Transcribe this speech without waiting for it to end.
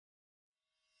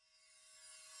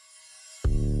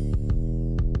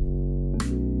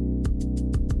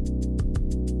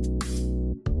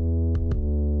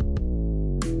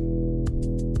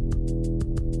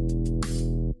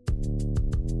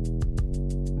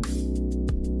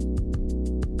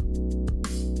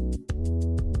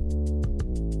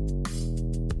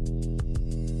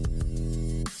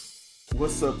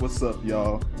What's up,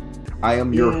 y'all? I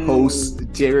am your Yay.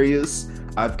 host, Darius.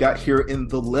 I've got here in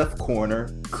the left corner,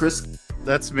 Chris,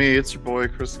 That's me. It's your boy,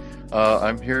 Chris.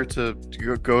 I'm here to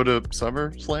go to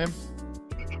SummerSlam.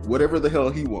 whatever the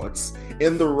hell he wants.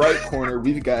 In the right corner,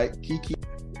 we've got Kiki.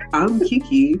 I'm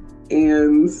Kiki,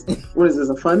 and what is this,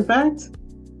 a fun fact?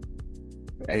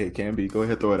 Hey, it can be. Go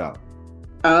ahead, throw it out.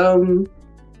 Um,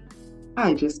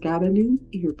 I just got a new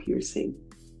ear piercing.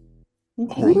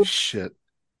 Holy shit.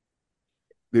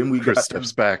 Then we Chris got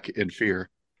steps back in fear.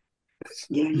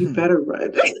 Yeah, you better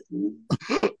run. in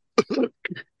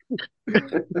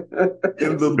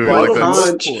the Doing My like bottom that left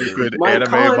conch, corner. stupid my anime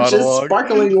conch is monologue.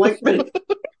 sparkling like the.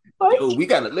 Yo, we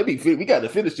gotta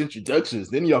finish introductions.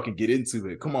 Then y'all can get into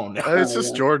it. Come on now. It's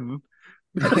just Jordan.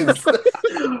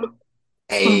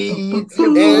 Hey, it's your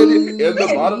And in the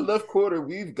boy. bottom left corner,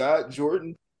 we've got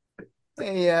Jordan.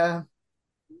 Hey,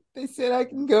 they said I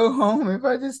can go home if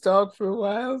I just talk for a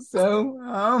while. So,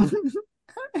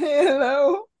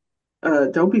 hello.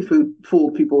 Don't be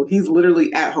fooled, people. He's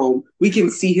literally at home. We can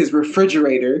see his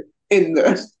refrigerator in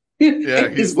the Yeah,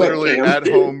 in he's his literally webcam. at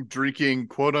home drinking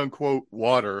quote unquote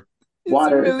water. It's a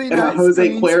Water really and a nice Jose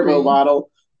green Cuervo screen.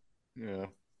 bottle. Yeah.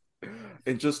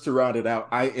 And just to round it out,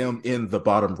 I am in the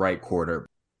bottom right corner.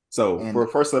 So And for our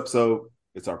first episode,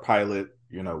 it's our pilot.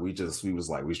 You know, we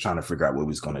was trying to figure out what we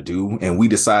was gonna do, and we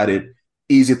decided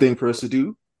easy thing for us to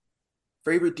do: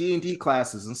 favorite D&D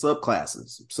classes and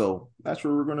subclasses. So that's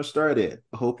where we're gonna start at.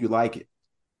 I hope you like it.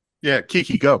 Yeah,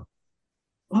 Kiki, go.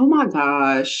 Oh my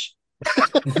gosh.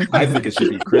 I think it should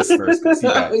be Chris first because he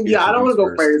got Yeah, I don't want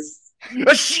introduced to go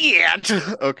first. Shit.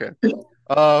 Okay.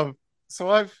 So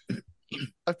I've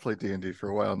played D&D for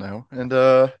a while now, and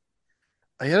I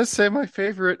gotta say my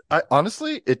favorite. I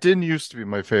honestly, it didn't used to be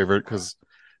my favorite because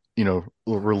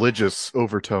religious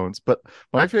overtones, but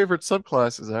my favorite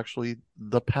subclass is actually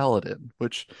the Paladin,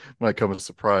 which might come as a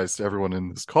surprise to everyone in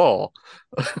this call.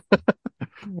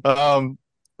 um,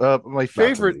 my Not to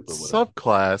favorite me, but whatever.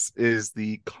 subclass is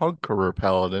the Conqueror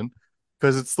Paladin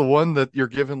because it's the one that you're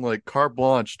given like carte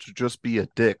blanche to just be a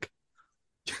dick.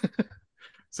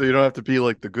 So you don't have to be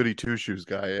like the goody two shoes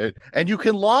guy, and you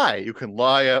can lie. You can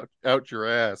lie out your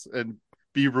ass and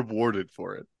be rewarded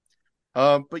for it.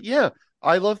 But yeah,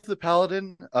 I love the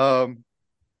Paladin.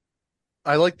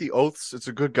 I like the oaths. It's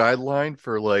a good guideline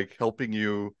for like helping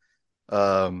you,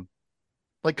 um,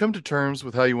 like come to terms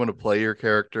with how you want to play your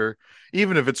character,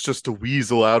 even if it's just to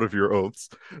weasel out of your oaths.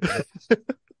 I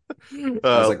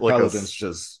was like, Like a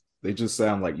paladins they just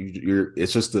sound like you're.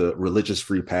 It's just a religious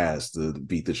free pass to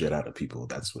beat the shit out of people.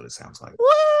 That's what it sounds like.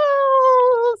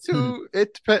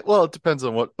 well, it depends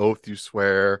on what oath you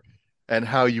swear and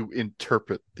how you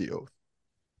interpret the oath.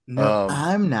 no, Um,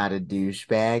 I'm not a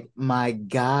douchebag. My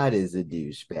God is a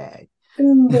douchebag.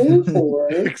 And therefore,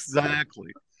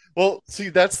 exactly. Well, see,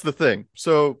 that's the thing.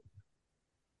 So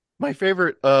my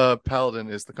favorite paladin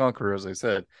is the Conqueror, as I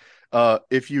said.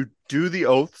 If you do the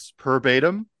oaths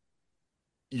verbatim,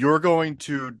 you're going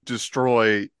to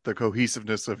destroy the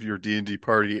cohesiveness of your D&D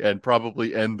party and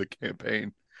probably end the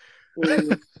campaign.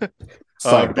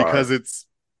 Sidebar: Because it's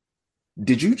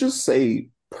did you just say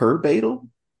per Betel?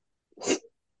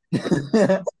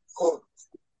 I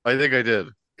think I did.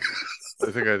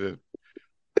 I think I did.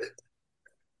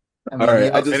 I All mean, he right,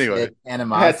 I also just Anyway, said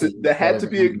animosity that instead had to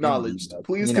of be anonymity, acknowledged. but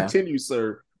Please continue,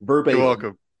 sir. Verbatim. you're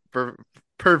welcome.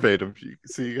 Verbatim.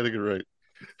 See, you gotta get it right.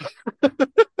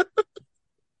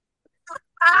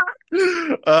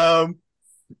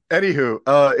 Anywho,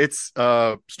 it's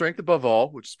strength above all,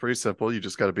 which is pretty simple. You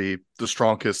just got to be the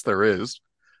strongest there is.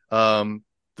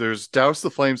 There's douse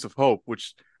the flames of hope,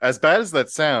 which, as bad as that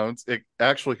sounds, it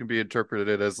actually can be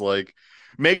interpreted as like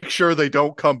make sure they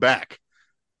don't come back.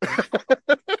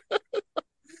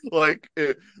 Like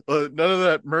none of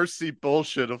that mercy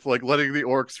bullshit of like letting the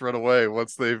orcs run away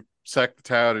once they've sacked the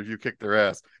town if you kick their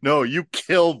ass. No, you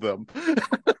kill them.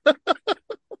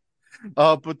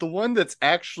 But the one that's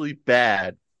actually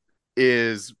bad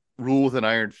is rule with an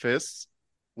iron fist,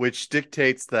 which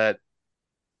dictates that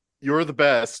you're the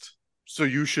best, so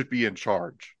you should be in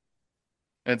charge.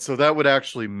 And so that would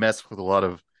actually mess with a lot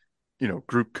of,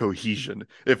 group cohesion.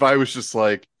 If I was just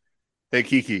like, hey,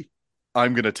 Kiki,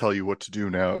 I'm going to tell you what to do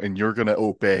now, and you're going to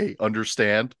obey.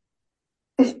 Understand?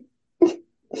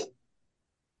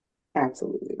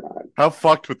 absolutely not. How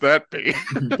fucked would that be?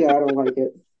 Yeah, I don't like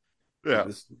it. Yeah.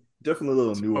 There's definitely a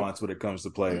little So, nuance when it comes to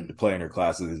playing your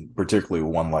classes, particularly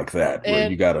one like that, where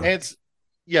and you gotta. and it's,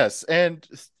 yes, and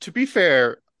to be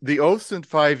fair, the oaths in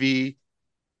 5e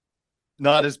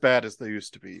not as bad as they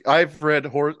used to be. I've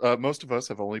read most of us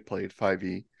have only played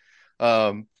 5e.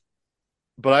 Um,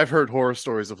 but I've heard horror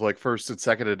stories of like first and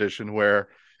second edition where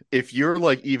if you're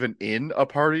like even in a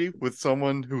party with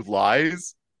someone who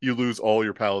lies, you lose all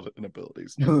your paladin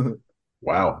abilities.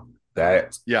 Wow,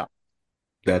 that Yeah.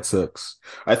 that sucks.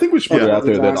 I think we should put Yeah. it out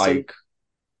there that Exhausting. like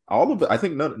all of it. I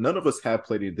think none of us have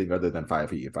played anything other than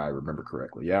 5e, if I remember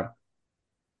correctly. Yeah,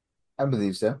 I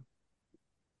believe so.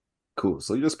 cool.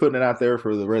 So you're just putting it out there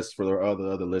for the rest for the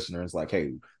other listeners. Like,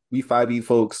 hey, we 5e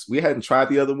folks. We hadn't tried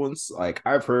the other ones. Like,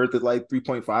 I've heard that like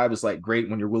 3.5 is like great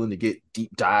when you're willing to get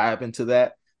deep dive into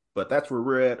that. But that's where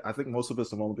we're at. I think most of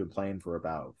us have only been playing for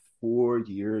about 4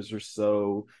 years or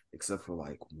so, except for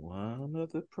like one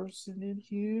other person in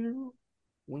here.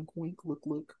 Wink, wink, look,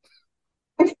 look.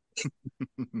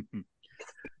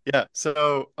 Yeah.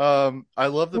 So I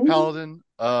love the paladin.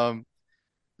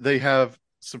 They have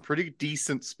some pretty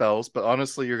decent spells, but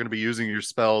honestly, you're going to be using your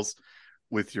spells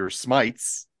with your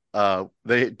smites.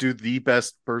 They do the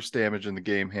best burst damage in the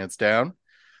game, hands down.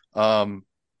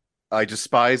 I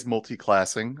despise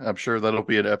multi-classing. I'm sure that'll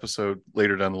be an episode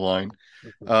later down the line,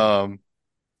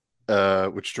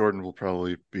 which Jordan will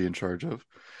probably be in charge of.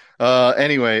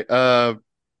 Anyway,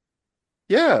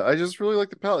 yeah, I just really like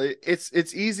the paladin.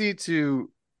 It's easy to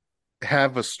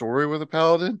have a story with a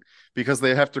paladin because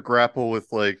they have to grapple with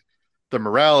like the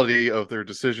morality of their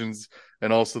decisions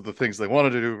and also the things they wanted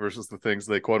to do versus the things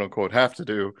they quote unquote have to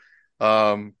do.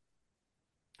 And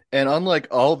unlike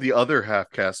all the other half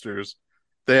casters,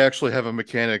 they actually have a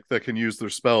mechanic that can use their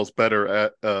spells better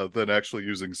at than actually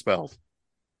using spells.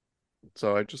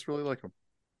 So I just really like them.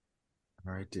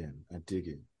 All right, then. I dig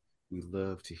it. We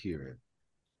love to hear it.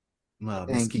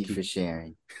 Thank you for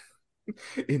sharing.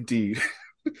 Indeed.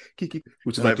 Kiki,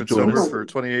 would you And like I've to been join sober us? for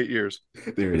 28 years.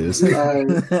 There it is.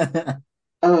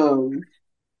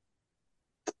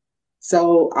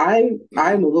 So I'm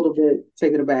a little bit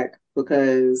taken aback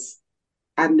because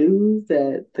I knew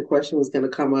that the question was going to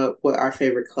come up what our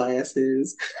favorite class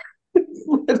is.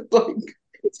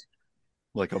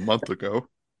 Like a month ago.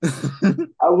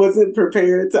 I wasn't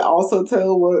prepared to also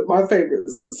tell what my favorite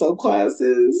subclass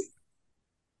is,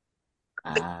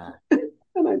 Ah,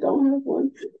 and I don't have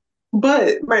one.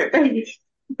 But my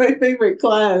favorite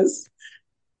class,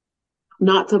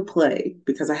 not to play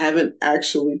because I haven't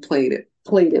actually played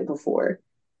it before.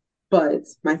 But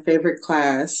my favorite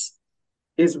class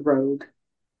is Rogue.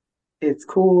 It's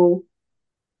cool.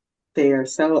 They are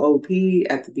so OP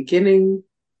at the beginning.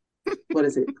 What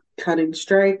is it? Cunning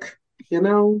Strike, you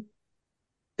know?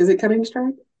 Is it Cunning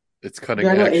Strike? It's Do cutting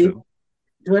I know any, action.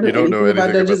 do I know You don't know anything about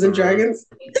anything about Dungeons the and rogue. Dragons?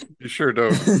 You sure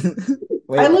don't.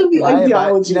 wait, I love the why am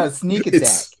ideology. No, sneak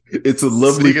attack. It's a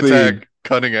lovely Sneak thing. attack,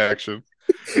 cutting action.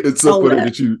 It's so All funny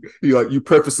that. that you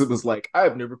preface it as like,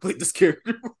 I've never played this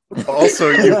character. Also,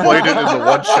 you played it in the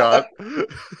one shot.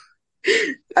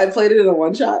 I played it in a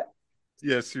one shot.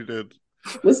 Yes, you did.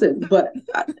 Listen, but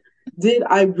did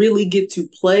I really get to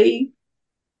play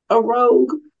a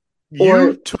rogue? Or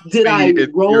You told did me I your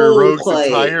role rogue's play?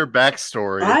 entire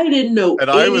backstory. I didn't know And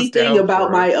I was anything down about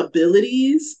for my it.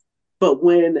 abilities, but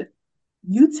when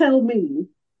you tell me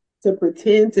to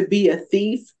pretend to be a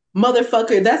thief,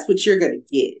 motherfucker, that's what you're gonna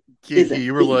get. is a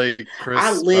You were thief. like, Chris,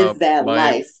 I live that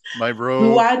life. my Do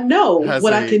rogue I know has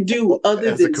what I a- can do other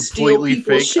has a than steal completely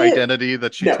people's fake shit? identity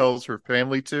that she No. tells her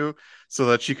family to so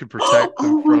that she can protect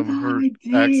them Oh my from God,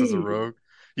 her I acts as a did. rogue.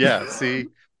 Yeah, see?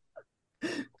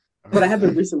 But I have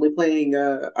been recently playing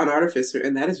an artificer,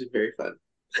 and that has been very fun.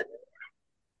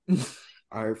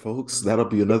 All right, folks, that'll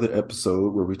be another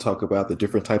episode where we talk about the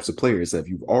different types of players that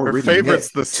you've Her already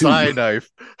favorite's met. the side knife.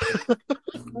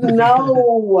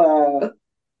 No,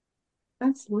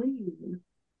 that's lame.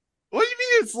 What do you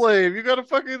mean it's lame? You got a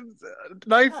fucking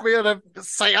knife man of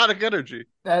psionic energy.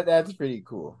 That's pretty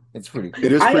cool. It's pretty cool.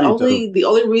 It is pretty dope. The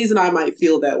only reason I might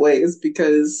feel that way is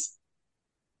because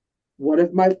one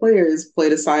of my players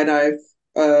played a side knife,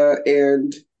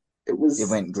 and it went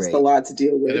just great. a lot to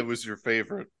deal with. And it was your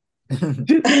favorite.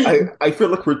 I feel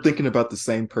like we're thinking about the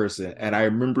same person, and I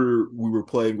remember we were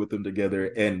playing with them together,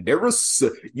 and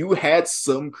you had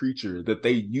some creature that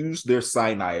they used their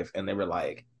psi knife, and they were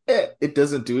like, it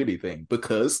doesn't do anything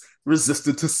because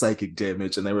resistant to psychic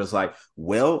damage, and they was like,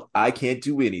 well, I can't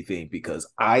do anything because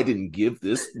I didn't give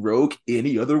this rogue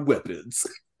any other weapons.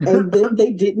 And then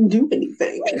they didn't do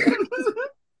anything.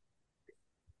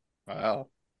 Wow.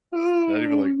 Not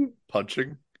even like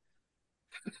punching.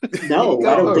 No,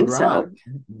 I don't think so.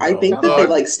 I think that they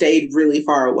like stayed really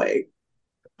far away.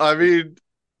 I mean,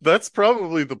 that's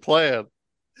probably the plan,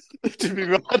 to be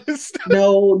honest.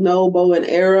 No bow and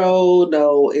arrow,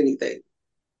 no anything.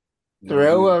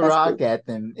 Throw a That's rock cool. at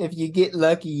them. If you get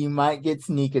lucky, you might get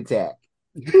sneak attack.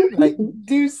 Like,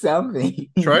 do something.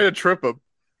 Try to trip them.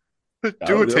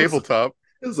 Do a tabletop.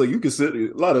 It was like you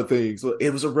consider a lot of things. Well,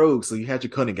 it was a rogue, so you had your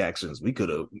cunning actions. We could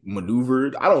have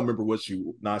maneuvered. I don't remember what she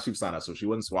was signed up, so she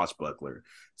wasn't swashbuckler,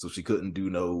 so she couldn't do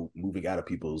no moving out of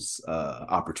people's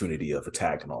opportunity of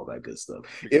attack and all that good stuff.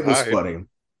 It was Hide. funny.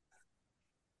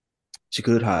 She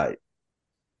could hide.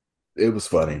 It was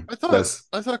funny. I thought That's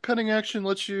I thought cunning action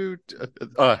lets you.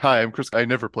 Hi, I'm Chris. I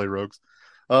never play rogues.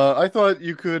 I thought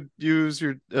you could use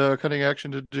your cunning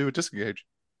action to do a disengage.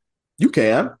 you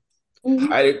can.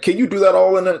 Mhm. Can you do that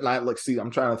all in it? Like, see,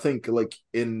 I'm trying to think, like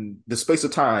in the space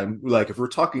of time, like if we're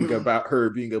talking about her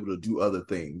being able to do other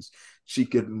things, she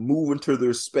could move into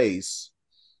their space,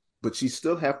 but she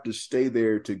still have to stay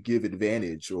there to give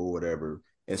advantage or whatever.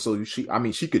 And so I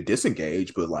mean, she could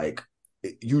disengage, but like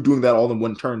you doing that all in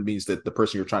one turn means that the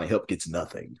person you're trying to help gets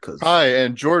nothing. Because Hi,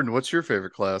 and Jordan, what's your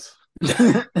favorite class?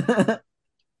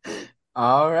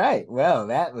 All right. Well,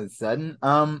 that was sudden.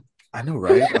 I know,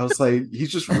 right? I was like,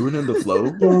 he's just ruining the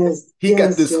flow. Yes, He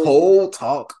got yes, this yes. whole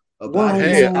talk about One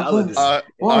his Hey, more paladin. bus. I'm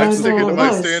One sticking to more my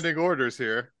bus. standing orders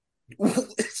here.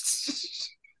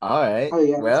 All right. Oh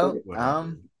yeah, that's Well, right.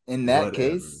 Whatever. in that Whatever.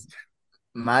 case,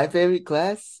 my favorite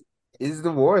class is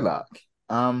the Warlock.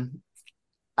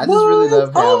 I just really What?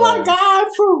 love Oh how my God,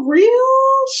 for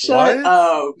real? Shut What?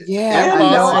 up. yeah, I had I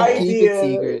know no I Impossible. keep it idea.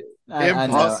 secret. I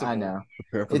know, I Impossible. know.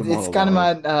 Prepare for the It's kind of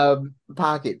monologue. my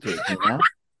pocket pick, you know?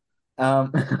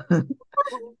 Um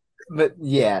but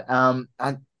yeah,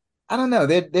 I don't know.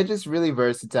 They're just really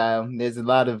versatile. There's a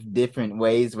lot of different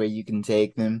ways where you can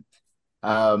take them.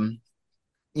 Um,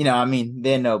 I mean,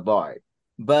 they're no bard,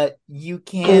 but you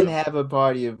can have a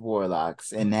party of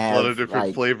warlocks and A lot have of different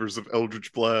like flavors of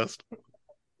Eldritch Blast.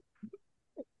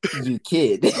 you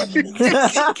kid.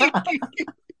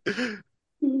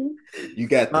 You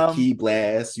got the Um, key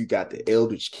blast, you got the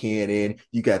eldritch cannon,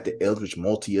 you got the eldritch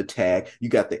multi attack, you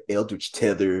got the eldritch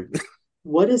tether.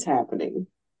 What is happening?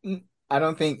 I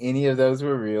don't think any of those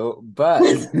were real, but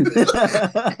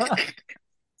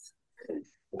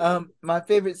my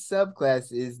favorite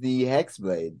subclass is the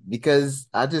Hexblade because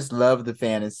I just love the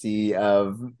fantasy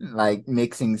of like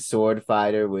mixing sword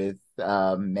fighter with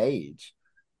mage.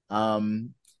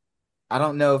 Um, I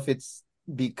don't know if it's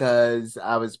because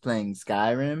I was playing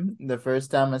Skyrim the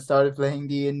first time I started playing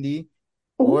D&D,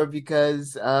 or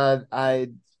because I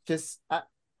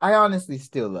honestly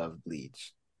still love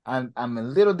Bleach. I'm a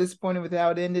little disappointed with how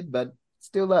it ended, but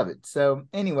still love it. So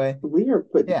anyway, We are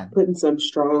yeah. putting some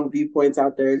strong viewpoints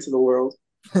out there into the world.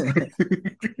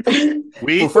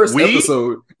 For first We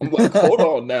episode, I'm like, hold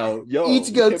on now, yo, we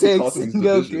Ichigo can't be takes causing these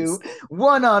Goku divisions.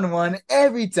 1-on-1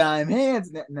 every time.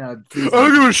 No, please I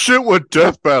don't give don't. a shit what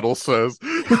Death Battle says.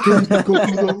 But can he beat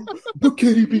Goku though? But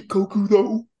can he beat Goku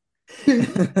though?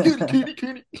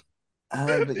 Can he?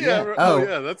 But Yeah. yeah. Oh, Oh,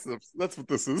 yeah. That's what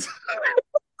this is.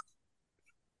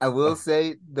 I will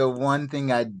say the one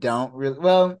thing I don't really,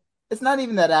 well, it's not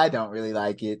even that I don't really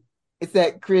like it. It's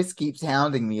that Chris keeps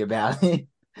hounding me about it.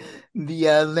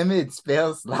 The limited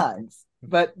spell slots,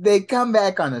 but they come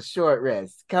back on a short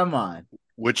rest. Come on.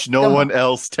 Which no Come one on.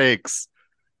 else takes.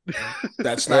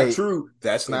 That's not Hey, true.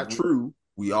 That's not true.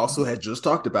 We also had just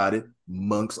talked about it.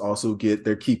 Monks also get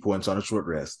their key points on a short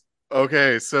rest.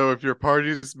 Okay, so if your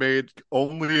party's made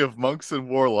only of monks and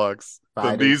warlocks, then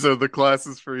Fighters. these are the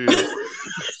classes for you.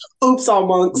 Oops, all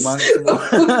monks.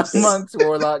 monks,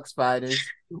 warlocks, fighters.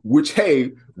 Which,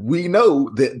 hey, we know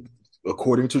that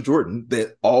according to Jordan,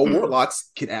 that all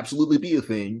warlocks can absolutely be a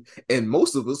thing, and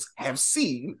most of us have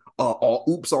seen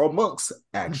all monks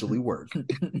actually work.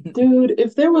 Dude,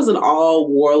 if there was an all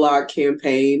warlock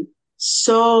campaign,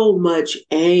 so much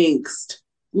angst.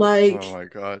 Like, Oh my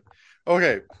god.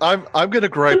 Okay, I'm gonna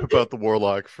gripe about the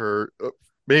warlock for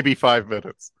maybe 5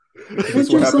 minutes. they That's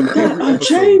what just happened look every at a episode.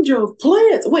 change of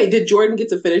plans. Wait, did Jordan get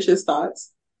to finish his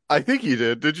thoughts? I think you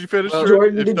did. Did you finish, Well,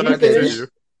 Jordan? Jordan, If did not, you okay, finish? continue.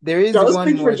 there is Don't one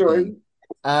speak for more Jordan.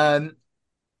 thing.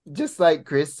 Just like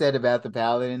Chris said about the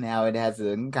Paladin, how it has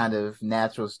a kind of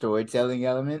natural storytelling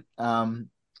element.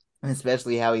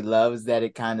 Especially how he loves that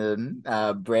it kind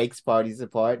of breaks parties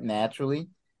apart naturally.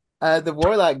 The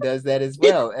Warlock does that as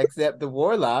well, except the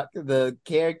Warlock, the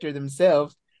character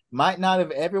themselves, might not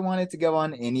have ever wanted to go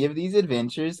on any of these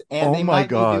adventures, and Oh they my might be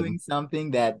god. doing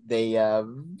something that they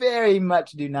very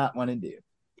much do not want to do.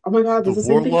 Oh my God, The that's the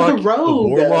same thing for the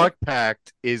rogue. Warlock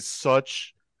Pact is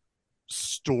such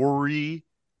story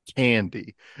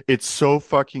candy. It's so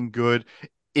fucking good.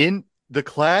 In the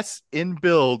class in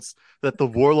builds that the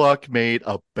Warlock made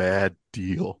a bad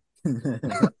deal.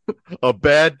 A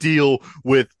bad deal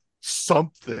with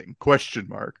something question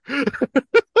mark.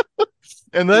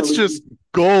 And that's just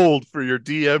gold for your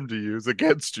DM to use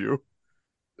against you.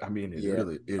 I mean, Yeah.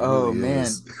 it Oh really man.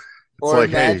 is. It's Or like,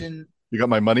 hey, imagine you got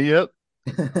my money yet?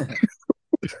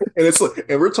 And it's like,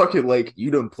 and we're talking like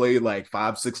you done played like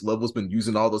 5, 6 levels, been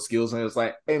using all the skills, and it's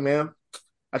like, hey man,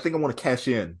 I think I want to cash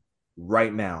in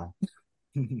right now.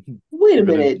 Wait a You've been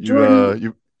in, minute,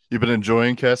 Jordan. you've been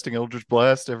enjoying casting Eldritch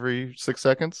Blast every 6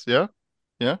 seconds, yeah,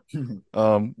 yeah.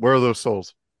 Where are those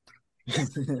souls?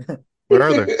 Where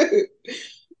are they?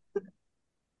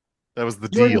 That was the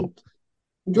deal.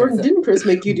 Jordan, Yes, didn't Chris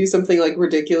make you do something like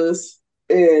ridiculous?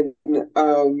 And You're gonna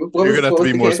have what to was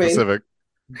be the more campaign? specific.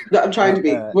 No, I'm trying to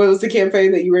be. What was the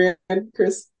campaign that you ran,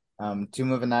 Chris?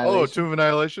 Tomb of Oh, Annihilation. Tomb of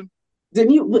Annihilation.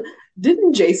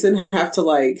 Didn't Jason have to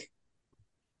like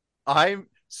I'm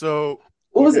so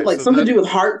what was it okay. like So something that to do with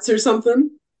hearts or something?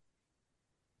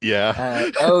 yeah,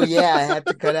 Oh yeah, I had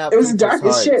to cut out It was people's dark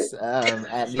as shit. hearts.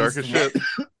 At it's dark least as shit.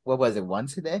 what was it,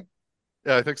 once a day?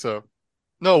 Yeah, I think so.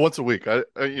 No, once a week. I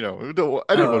I didn't Oh,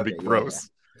 want to be okay, gross.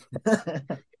 yeah.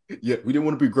 Yeah, we didn't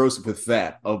want to be gross with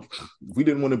that. We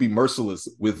didn't want to be merciless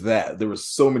with that. There were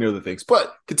so many other things.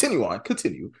 But continue on.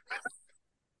 Continue.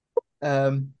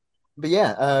 But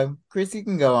yeah, Chris, you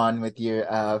can go on with your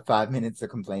 5 minutes of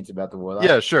complaints about the Warlock.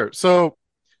 Yeah, sure. So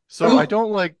I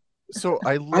don't like. So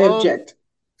I I love. object.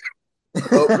 We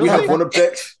have Really? one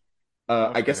object.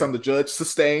 I guess Okay. I'm the judge.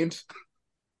 Sustained.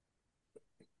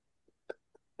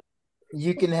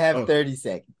 You can have Oh, 30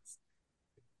 seconds.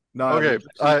 no, Okay.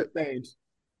 sustained.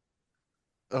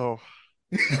 Oh.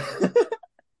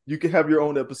 You can have your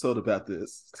own episode about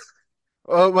this.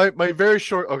 My very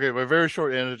short. Okay, my very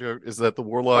short anecdote is that the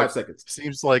Warlock 5 seconds.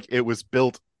 seems like it was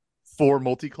built for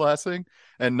multi-classing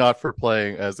and not for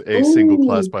playing as a single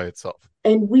class Ooh, by itself.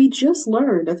 and we just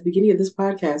learned at the beginning of this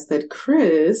podcast that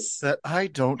Chris That I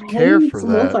don't care hates for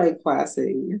that.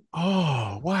 multi-classing.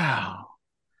 Oh wow.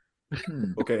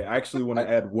 Hmm. Okay, I actually want to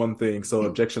add one thing. So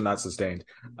objection not sustained.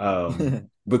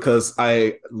 Because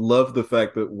I love the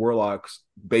fact that warlocks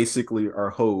basically are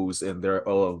hoes and their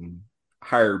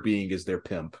higher being is their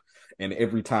pimp. And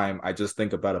every time I just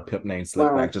think about a pimp named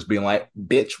Slickback Wow. just being like,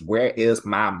 bitch, where is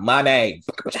my money?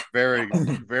 Very,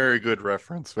 very good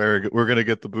reference. Very good. We're gonna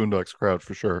get the Boondocks crowd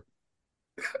for sure.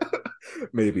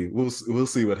 Maybe we'll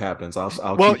see what happens. I'll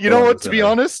Well, keep you know throwing what? this To in be there.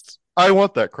 honest, I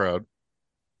want that crowd.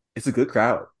 It's a good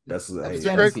crowd. That's It's hey, a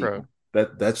Upstanding great that's people.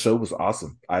 crowd. that show was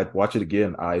awesome. I'd watch it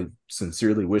again. I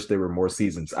sincerely wish there were more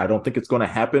seasons. I don't think it's going to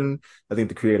happen. I think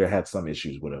the creator had some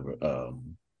issues, whatever,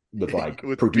 with like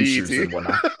With producers BET. and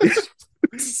whatnot.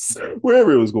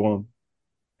 Wherever it was going.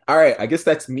 All right, I guess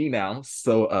that's me now.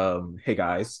 So, hey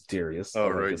guys, Darius, All all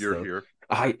that right, good you're stuff. here.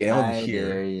 I am Hi, here.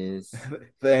 Darius.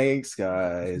 Thanks,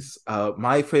 guys.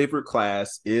 My favorite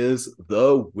class is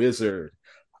the wizard.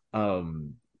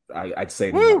 Um, I'd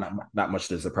say Woo! not much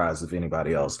to surprise of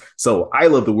anybody else. So I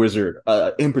love the wizard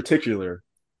in particular,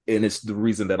 and it's the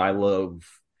reason that I love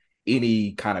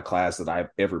any kind of class that I've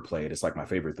ever played. It's like my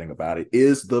favorite thing about it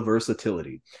is the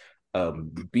versatility.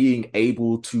 Being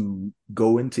able to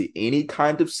go into any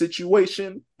kind of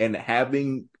situation and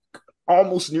having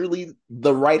almost nearly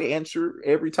the right answer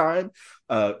every time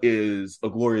is a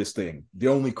glorious thing. The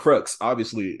only crux,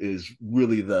 obviously, is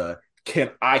really the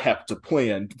can I have to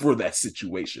plan for that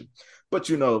situation. But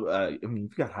I mean,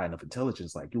 if you got high enough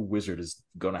intelligence, like your wizard is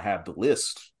gonna have the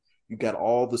list. You got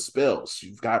all the spells.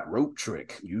 You've got rope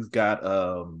trick. You've got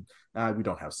we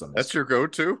don't have some. That's your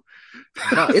go-to.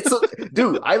 No, it's a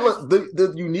dude. I love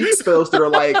the unique spells that are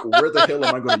like, where the hell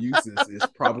am I going to use this? Is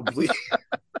probably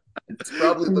it's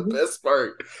probably the best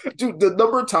part, dude. The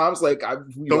number of times like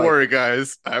Don't worry,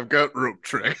 guys. I've got rope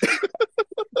trick.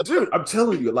 dude. I'm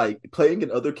telling you, like playing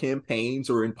in other campaigns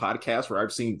or in podcasts where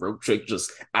I've seen rope trick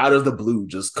just out of the blue,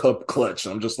 just cup clutch.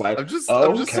 I'm just like, I'm just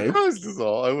okay. surprised is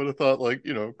all. I would have thought like,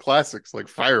 classics like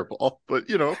Fireball, but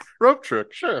rope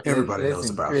trick, sure. Everybody knows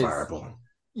Listen, about Chris, Fireball.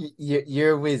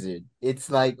 you're a wizard. It's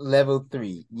like level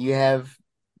 3. You have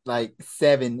like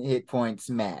 7 hit points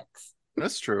max.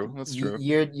 That's true. That's true.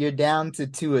 You're down to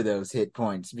 2 of those hit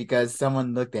points because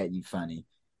someone looked at you funny.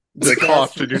 They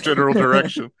coughed in your general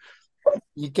direction.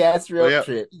 You cast rope yeah.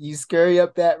 trip. You scurry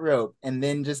up that rope, and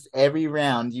then just every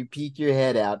round you peek your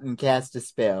head out and cast a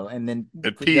spell, and then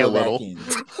pee a little.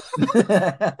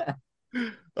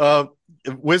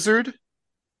 Wizard.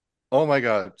 Oh my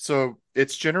god! So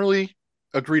it's generally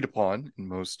agreed upon in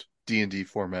most D&D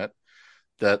format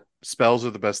that spells are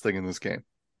the best thing in this game.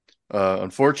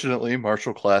 Unfortunately,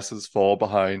 martial classes fall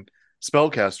behind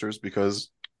spellcasters because,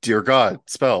 dear God,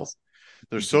 spells.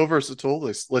 They're so versatile.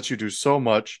 They let you do so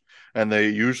much, and they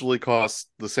usually cost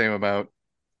the same amount,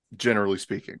 generally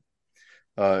speaking.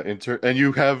 And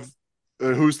you have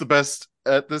who's the best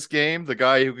at this game? The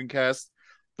guy who can cast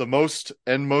the most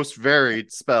and most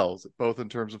varied spells, both in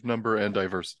terms of number and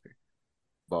diversity.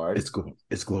 Bard. It's cool.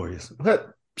 It's glorious.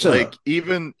 But Shut Like up.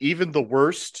 even the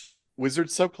worst wizard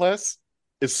subclass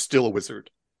is still a wizard.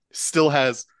 Still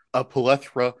has a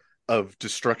plethora of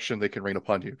destruction they can rain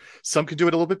upon you. Some can do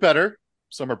it a little bit better.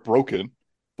 Some are broken,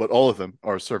 but all of them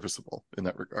are serviceable in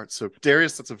that regard. So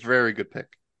Darius, that's a very good pick.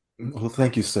 Well,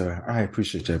 thank you, sir. I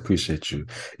appreciate you. I appreciate you.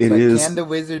 It But is can the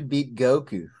wizard beat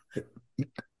Goku? the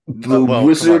Well, come on.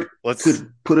 wizard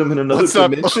could put him in another Let's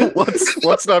not dimension.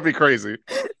 let's not be crazy.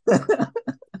 I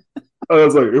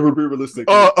was like, it would be realistic.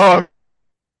 Uh,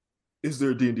 Is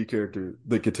there a D&D character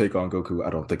that could take on Goku? I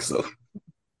don't think so.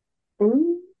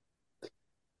 Mm.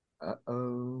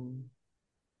 Uh-oh.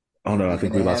 Oh no, I You're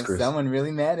think gonna we lost have Chris. someone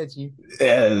really mad at you.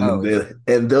 And Oh,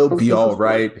 they'll be all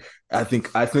right. I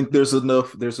think there's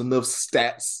enough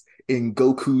stats in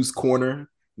Goku's corner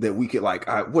that we could like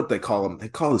what they call them. They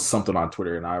call it something on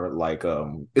Twitter, and I like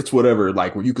it's whatever,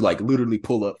 like where you could like literally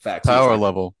pull up facts. It's power like,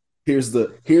 level. here's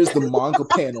the manga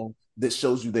panel that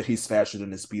shows you that he's faster than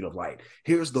the speed of light.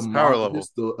 Here's the It's power level. Here's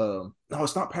the no,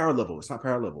 it's not power level. It's not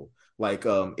power level. Like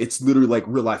it's literally like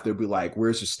real life. They'll be like,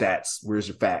 "Where's your stats? Where's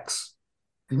your facts?"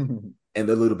 And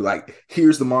they'll literally be like,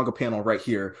 "Here's the manga panel right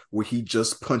here where he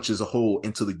just punches a hole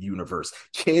into the universe.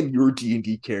 Can your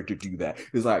D&D character do that?"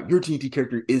 It's like your D&D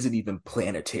character isn't even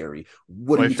planetary.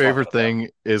 What are My you favorite talking thing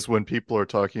is when people are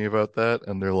talking about that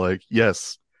and they're like,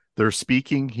 yes, they're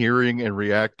speaking, hearing, and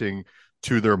reacting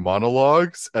to their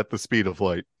monologues at the speed of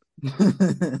light.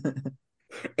 about?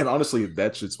 And honestly,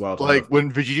 that shit's wild Like enough.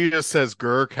 when Vegeta says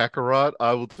Gur Kakarot,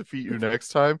 I will defeat you next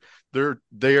time.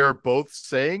 They are both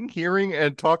saying, hearing,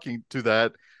 and talking to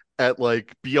that at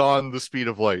like beyond the speed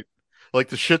of light. Like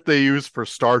the shit they use for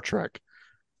Star Trek.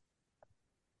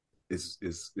 Is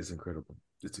incredible.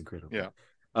 It's incredible.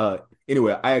 Yeah.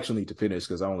 Anyway, I actually need to finish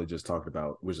because I only just talked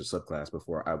about wizard subclass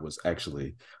before I was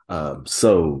actually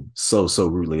so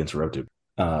rudely interrupted.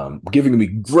 Giving me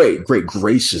great,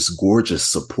 gracious, gorgeous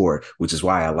support, which is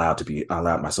why I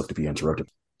allowed myself to be interrupted.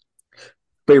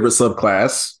 Favorite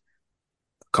subclass,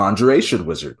 Conjuration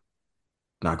Wizard.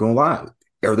 Not gonna lie.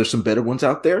 Are there some better ones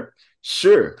out there?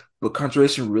 Sure. But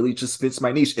Conjuration really just fits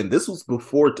my niche. And this was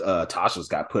before Tasha's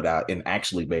got put out and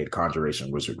actually made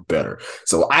Conjuration Wizard better.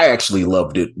 So I actually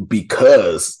loved it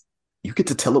because you get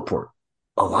to teleport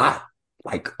a lot,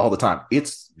 like all the time.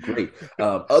 It's great.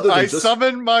 Other than I just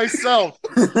summon myself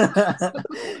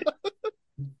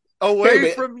away Hey,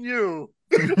 man. from you.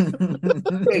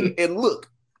 hey, and look,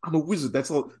 I'm a wizard.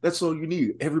 That's all. That's all you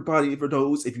need. Everybody ever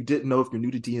knows. If you didn't know, if you're new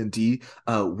to D&D,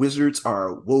 wizards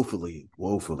are woefully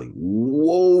low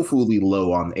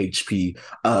on HP.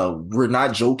 We're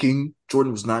not joking.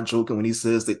 Jordan was not joking when he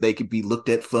says that they could be looked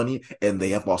at funny and they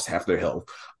have lost half their health.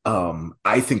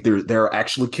 I think there are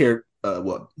actually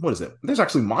what is it? There's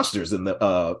actually monsters in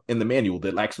the manual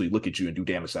that actually look at you and do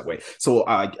damage that way. So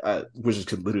wizards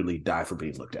could literally die for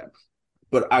being looked at.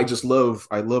 But I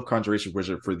love Conjuration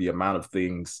Wizard for the amount of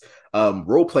things.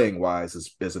 Role playing wise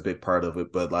is a big part of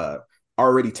it, but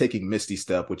already taking Misty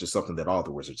Step, which is something that all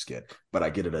the wizards get, but I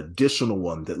get an additional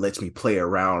one that lets me play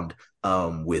around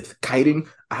with kiting.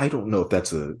 I don't know if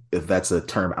that's a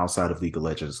term outside of League of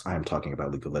Legends. I am talking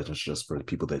about League of Legends just for the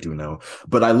people that do know.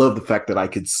 But I love the fact that I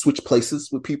could switch places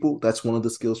with people. That's one of the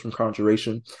skills from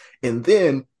Conjuration. And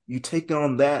then you take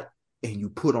on that and you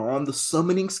put on the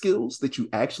summoning skills that you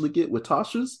actually get with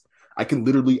Tasha's. I can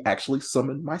literally actually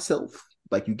summon myself.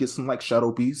 Like you get some like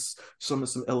shadow beasts, summon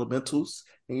some elementals,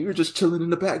 and you're just chilling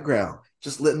in the background,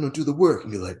 just letting them do the work.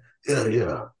 And you're like, yeah,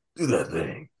 do that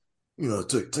thing.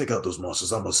 Take out those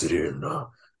monsters. I'm gonna sit here and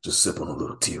just sip on a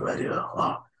little tea right here.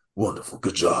 Wonderful,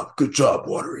 good job,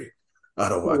 Watery. I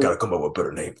gotta come up with a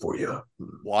better name for you.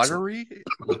 Watery?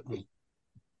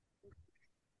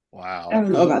 Wow. I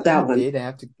don't know about that one. Did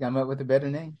have to come up with a better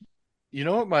name. You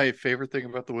know what my favorite thing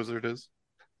about the wizard is?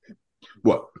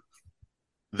 What?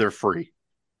 They're free.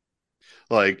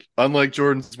 Like, unlike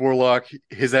Jordan's warlock,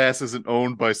 his ass isn't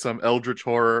owned by some eldritch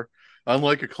horror.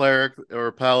 Unlike a cleric or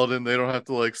a paladin, they don't have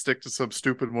to like stick to some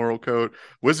stupid moral code.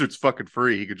 Wizard's fucking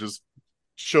free. He could just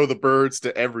show the birds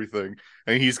to everything,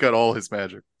 and he's got all his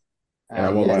magic. And I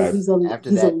won't lie. He's a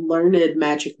learned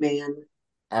magic man.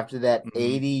 After that Mhm.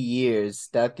 80 years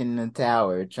stuck in the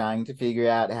tower trying to figure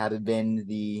out how to bend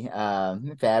the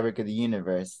fabric of the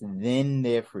universe, then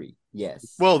they're free.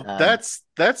 Yes. Well,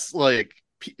 that's like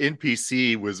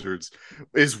NPC wizards.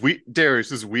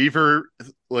 Darius, is Weaver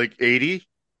like 80?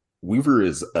 Weaver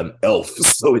is an elf,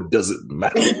 so it doesn't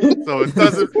matter. So it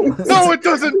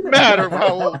doesn't matter how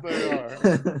old they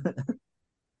are.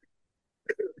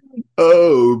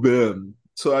 Oh man.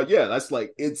 So yeah, that's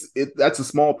like that's a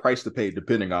small price to pay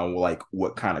depending on like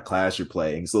what kind of class you're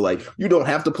playing. So like you don't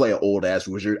have to play an old ass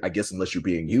wizard, I guess, unless you're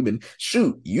being human.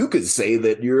 Shoot, you could say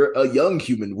that you're a young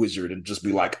human wizard and just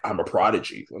be like, I'm a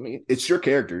prodigy. I mean, it's your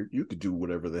character. You could do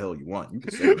whatever the hell you want. You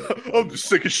can say that. I'm the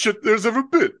sickest shit there's ever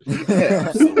been.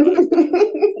 Yeah, so,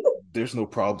 there's no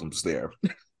problems there.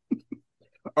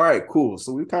 All right, cool.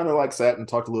 So we kind of like sat and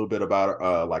talked a little bit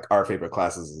about like our favorite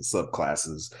classes and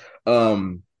subclasses.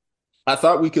 I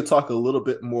thought we could talk a little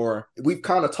bit more. We've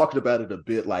kind of talked about it a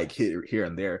bit, like here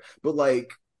and there, but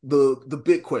like the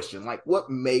big question, like what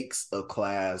makes a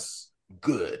class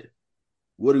good?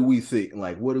 What do we think?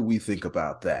 Like, what do we think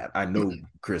about that? I know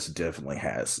Chris definitely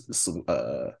has some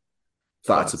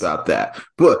thoughts about that,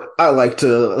 but I like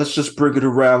to let's just bring it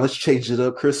around. Let's change it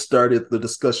up. Chris started the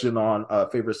discussion on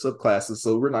favorite subclasses,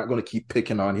 so we're not going to keep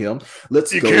picking on him.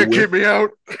 You can't keep me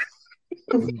out.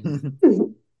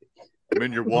 I'm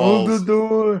in your walls. Hold the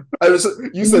door.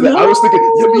 You said that. I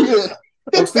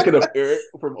was thinking of Eric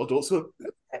from Adult Swim.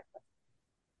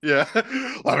 Yeah,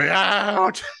 let me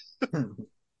out.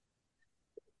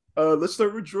 Let's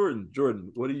start with Jordan.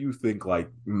 Jordan, what do you think like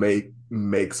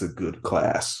makes a good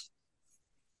class?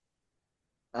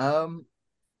 I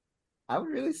would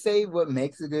really say what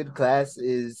makes a good class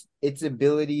is its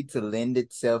ability to lend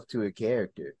itself to a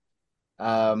character.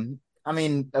 I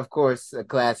mean, of course, a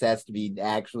class has to be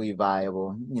actually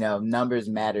viable. You know, numbers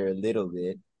matter a little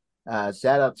bit.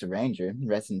 Shout out to Ranger,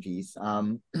 rest in peace.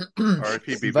 R.I.P.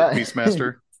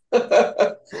 Beastmaster.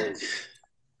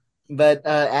 But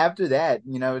after that,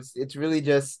 you know, it's really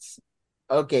just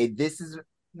okay. This is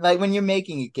like when you're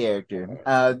making a character.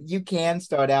 You can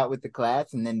start out with the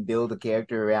class and then build a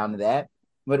character around that.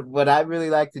 But what I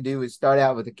really like to do is start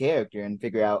out with a character and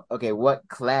figure out, okay, what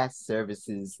class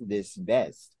services this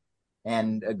best.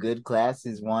 And a good class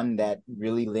is one that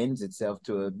really lends itself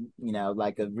to a, you know,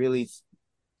 like a really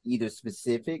either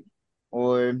specific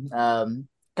or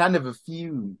kind of a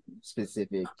few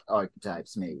specific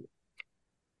archetypes, maybe.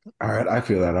 All right, I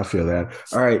feel that. I feel that.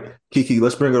 All right, Kiki,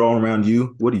 let's bring it all around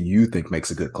you. What do you think makes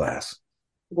a good class?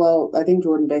 Well, I think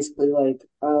Jordan basically like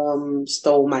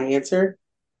stole my answer.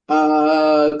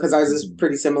 Because ours is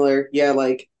pretty similar. Yeah,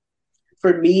 like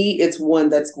for me, it's one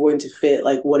that's going to fit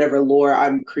like whatever lore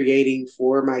I'm creating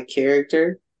for my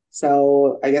character.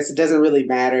 So I guess it doesn't really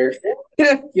matter,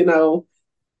 you know,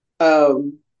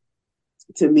 um,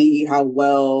 to me how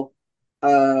well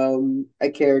a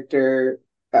character,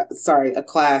 a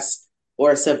class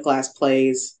or a subclass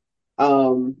plays,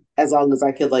 as long as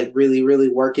I could like really, really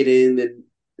work it in and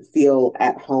feel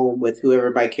at home with whoever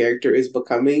my character is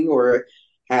becoming or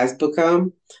has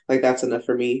become. Like that's enough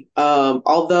for me.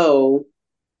 Although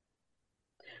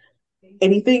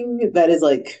anything that is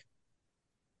like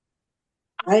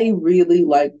I really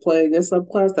like playing a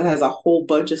subclass that has a whole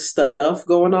bunch of stuff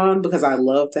going on because I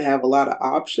love to have a lot of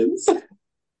options.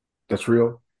 That's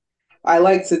real. I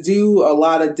like to do a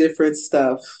lot of different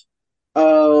stuff.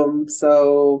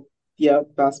 So yeah,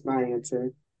 that's my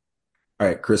answer. All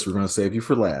right, Chris, we're gonna save you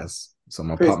for last. So I'm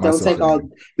gonna Chris, pop don't myself take all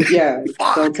in. yeah,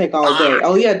 don't take all day.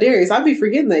 Oh yeah, Darius, I'd be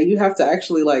forgetting that you have to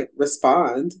actually like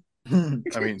respond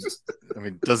I mean,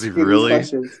 does he to these really?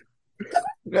 questions.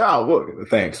 Yeah, well,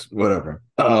 thanks. Whatever.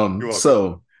 You're welcome.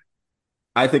 So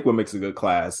I think what makes a good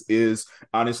class is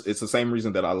honest. It's the same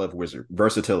reason that I love wizard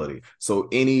versatility. So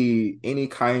any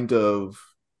kind of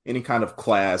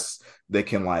class that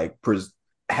can like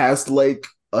has like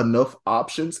enough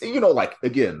options, and like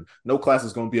again, no class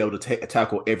is going to be able to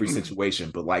tackle every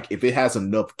situation, but like if it has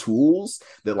enough tools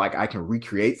that like I can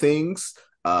recreate things,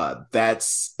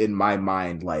 that's in my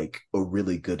mind like a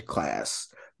really good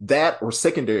class. That or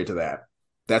secondary to that,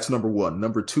 that's number one.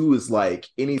 Number two is like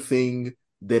anything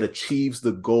that achieves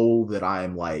the goal that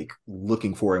I'm like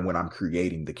looking for and when I'm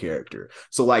creating the character.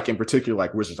 So like in particular,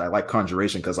 like wizards, I like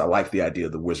conjuration because I like the idea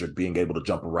of the wizard being able to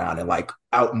jump around and like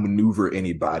outmaneuver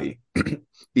anybody.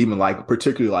 Even like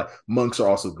particularly like monks are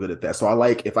also good at that. So I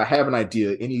like if I have an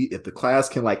idea, if the class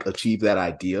can like achieve that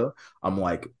idea, I'm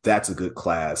like, that's a good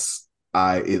class.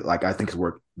 I think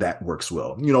that works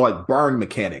well. Like barring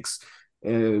mechanics.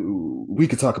 We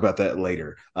could talk about that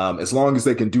later. As long as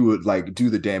they can do it, like do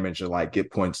the damage and like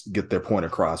get their point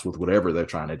across with whatever they're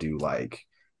trying to do. Like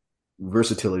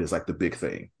versatility is like the big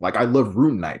thing. Like I love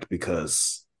Rune Knight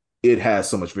because it has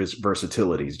so much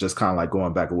versatility. It's just kind of like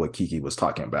going back to what Kiki was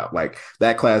talking about. Like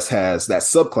that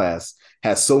subclass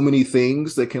has so many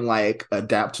things that can like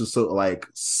adapt to like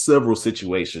several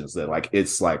situations that like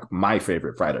it's like my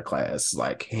favorite fighter class.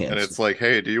 Like and it's like,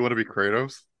 hey, do you want to be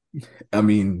Kratos? I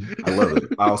mean, I love it.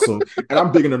 And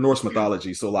I'm big into Norse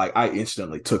mythology, so like I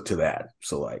instantly took to that.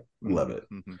 So like, love it.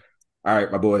 Mm-hmm. All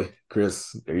right, my boy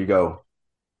Chris. There you go.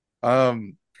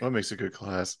 What makes a good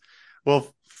class? Well,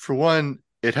 for one,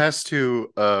 it has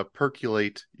to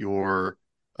percolate your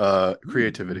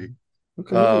creativity.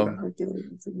 Okay. Um,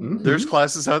 Mhm. there's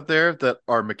classes out there that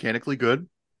are mechanically good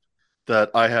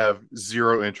that I have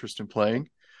zero interest in playing.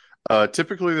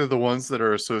 Typically, they're the ones that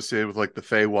are associated with like the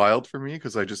Feywild for me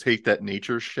because I just hate that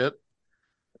nature shit.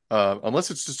 Unless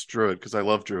it's just a druid because I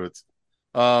love druids.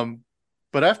 Um,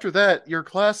 but after that, your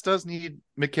class does need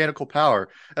mechanical power.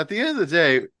 At the end of the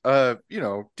day,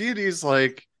 deities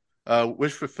like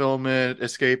wish fulfillment,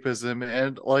 escapism,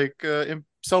 and like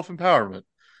self-empowerment.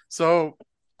 So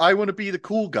I want to be the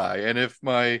cool guy, and if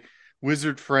my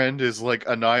wizard friend is like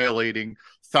annihilating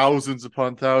thousands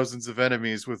upon thousands of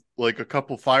enemies with like a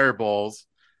couple fireballs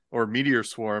or meteor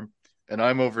swarm, and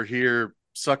I'm over here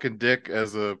sucking dick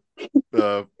as a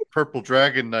purple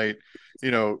dragon knight,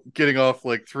 getting off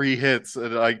like 3 hits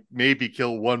and I maybe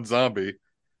kill one zombie.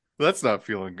 That's not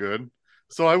feeling good.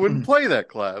 So I wouldn't play that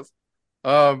class.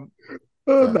 Um,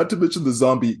 Not to mention the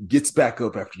zombie gets back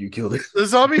up after you killed it. the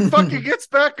zombie fucking gets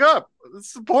back up.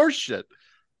 It's some horseshit.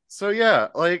 So yeah,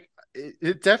 like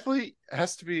it definitely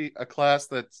has to be a class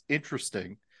that's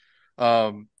interesting,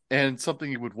 and something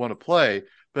you would want to play.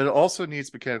 But it also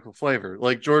needs mechanical flavor.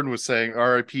 Like Jordan was saying,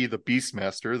 R.I.P. the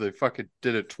Beastmaster. They fucking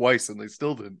did it twice and they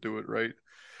still didn't do it right.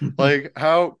 Like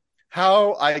how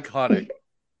iconic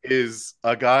is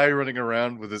a guy running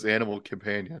around with his animal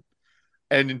companion?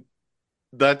 And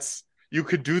that's you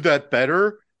could do that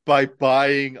better by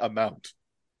buying a mount.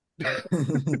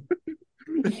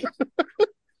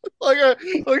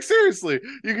 Like seriously,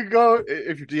 you could go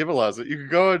if your DM allows it. You could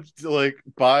go and like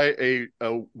buy a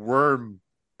worm,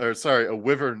 or sorry, a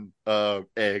wyvern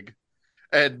egg,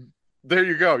 and there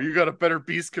you go. You got a better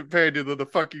beast companion than the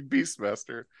fucking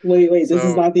Beastmaster. Wait, So, this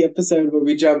is not the episode where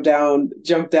we jump down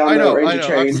I the know. Ranger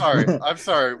train. I'm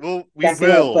sorry. We Back it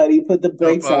up, will buddy. Put the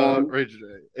brakes on. Ranger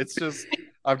Day. It's just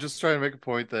I'm just trying to make a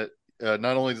point that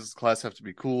not only does the class have to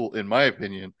be cool, in my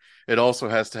opinion, it also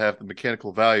has to have the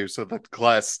mechanical value so that the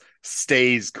class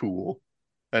stays cool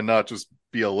and not just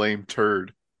be a lame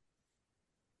turd.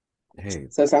 Hey,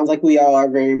 So it sounds like we all are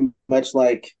very much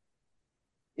like,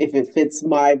 if it fits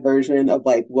my version of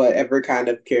like whatever kind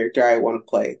of character I want to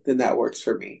play, then that works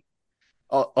for me.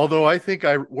 Although I think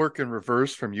I work in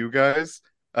reverse from you guys.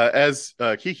 As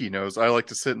Kiki knows, I like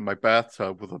to sit in my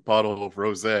bathtub with a bottle of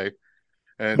rosé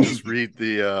and just read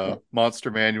the monster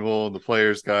manual and the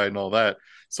player's guide and all that.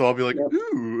 So I'll be like, Yep.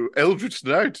 ooh, Eldritch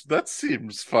Knight, that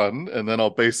seems fun. And then I'll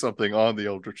base something on the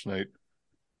Eldritch Knight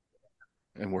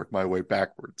and work my way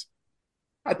backwards.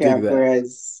 I Yeah, dig that.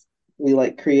 whereas we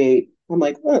like create, I'm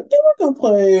like, look, they were gonna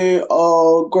play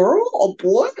a girl, a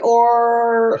boy,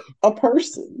 or a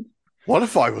person. What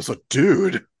if I was a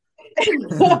dude?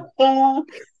 I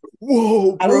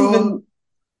Whoa, don't bro. even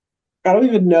I don't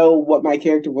even know what my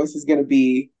character voice is gonna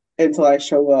be until I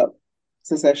show up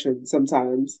to session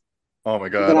sometimes. Oh my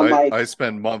Then I'm god, like, I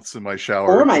spend months in my or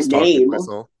shower my just talking to name,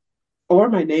 myself. or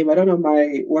my name. I don't know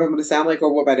what I'm gonna sound like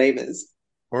or what my name is.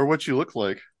 Or what you look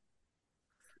like.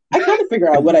 I kind of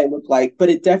figure out what I look like, but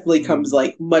it definitely comes Mm.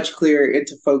 like much clearer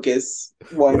into focus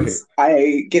once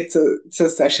I get to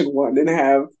session one and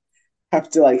have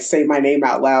to like say my name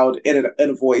out loud in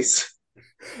a voice.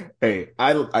 Hey,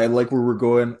 I like where we're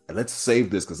going. Let's save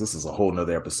this because this is a whole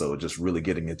nother episode, just really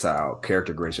getting into our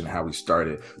character creation and how we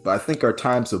started. But I think our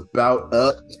time's about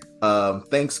up.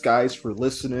 Thanks guys for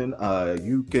listening.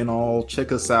 You can all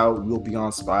check us out. We'll be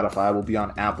on Spotify, we'll be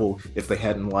on Apple. If they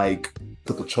hadn't like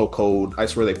put the chokehold, I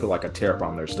swear they put like a tariff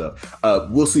on their stuff.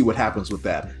 We'll see what happens with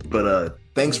that. But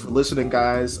thanks for listening,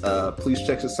 guys. Please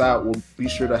check us out. We'll be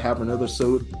sure to have another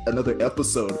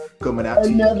episode coming out to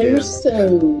you Another again.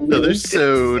 sode. Another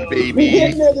sode, baby.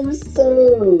 Another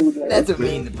sode. That's what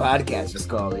me and the podcasters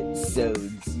call it,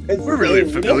 sods. We're really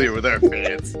familiar with our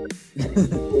fans.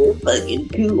 We're fucking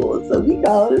cool, so we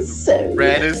call it sode.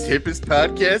 Raddest, hippest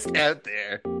podcast out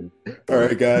there. All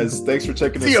right, guys. Thanks for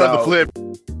checking See us you on the out. flip.